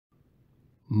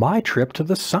My Trip to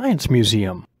the Science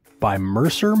Museum by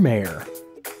Mercer Mayer.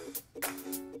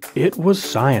 It was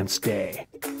Science Day,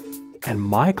 and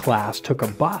my class took a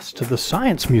bus to the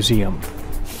Science Museum.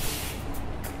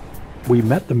 We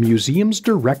met the museum's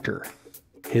director.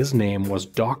 His name was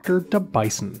Dr.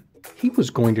 DeBison. He was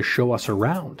going to show us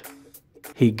around.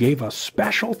 He gave us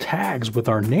special tags with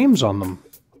our names on them.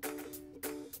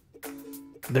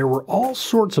 There were all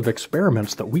sorts of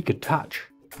experiments that we could touch.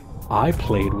 I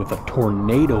played with a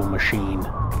tornado machine.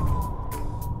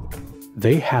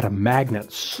 They had a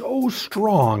magnet so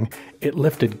strong it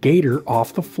lifted Gator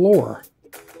off the floor.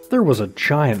 There was a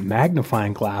giant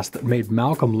magnifying glass that made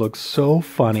Malcolm look so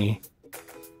funny.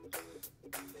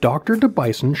 Dr.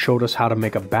 DeBison showed us how to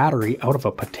make a battery out of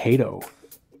a potato.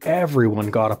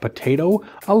 Everyone got a potato,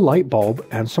 a light bulb,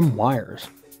 and some wires.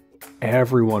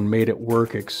 Everyone made it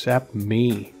work except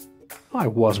me. I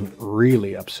wasn't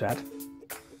really upset.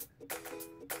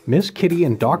 Miss Kitty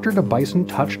and Dr. DeBison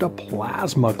touched a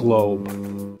plasma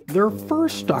globe. Their fur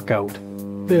stuck out.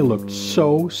 They looked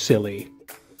so silly.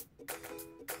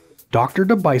 Dr.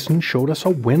 DeBison showed us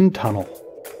a wind tunnel.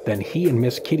 Then he and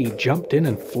Miss Kitty jumped in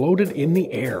and floated in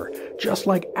the air, just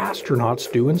like astronauts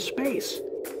do in space.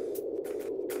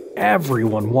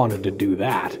 Everyone wanted to do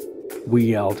that. We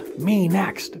yelled, "Me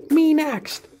next! Me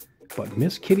next!" But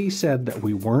Miss Kitty said that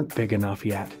we weren't big enough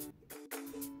yet.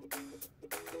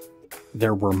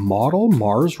 There were model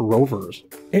Mars rovers.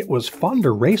 It was fun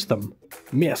to race them.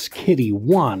 Miss Kitty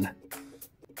won.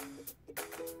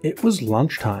 It was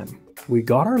lunchtime. We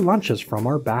got our lunches from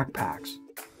our backpacks.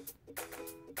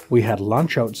 We had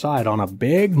lunch outside on a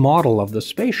big model of the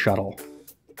space shuttle.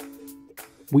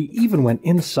 We even went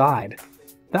inside.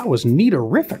 That was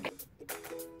neaterific.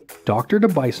 Dr.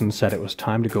 DeBison said it was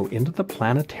time to go into the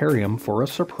planetarium for a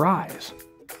surprise.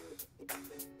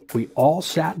 We all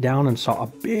sat down and saw a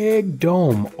big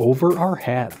dome over our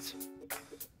heads.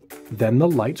 Then the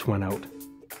lights went out.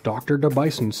 Dr.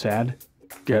 DeBison said,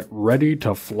 "Get ready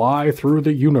to fly through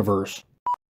the universe."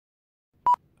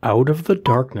 Out of the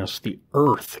darkness, the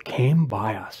Earth came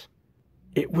by us.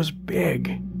 It was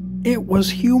big. It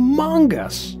was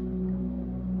humongous.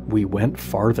 We went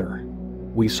farther.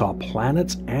 We saw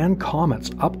planets and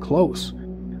comets up close,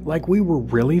 like we were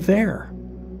really there.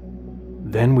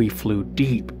 Then we flew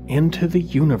deep into the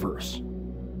universe,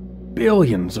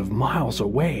 billions of miles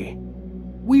away.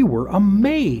 We were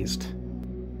amazed,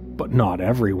 but not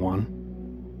everyone.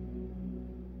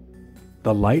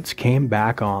 The lights came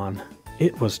back on.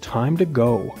 It was time to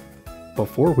go.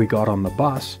 Before we got on the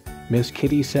bus, Miss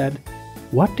Kitty said,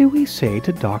 "What do we say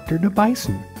to Dr.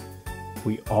 DeBison?"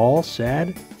 We all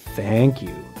said, "Thank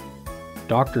you."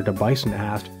 Dr. DeBison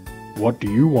asked, "What do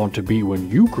you want to be when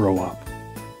you grow up?"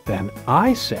 Then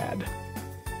I said,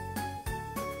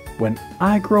 "When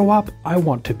I grow up, I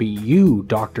want to be you,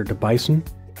 Dr. DeBison.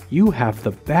 You have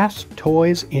the best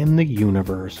toys in the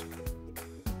universe."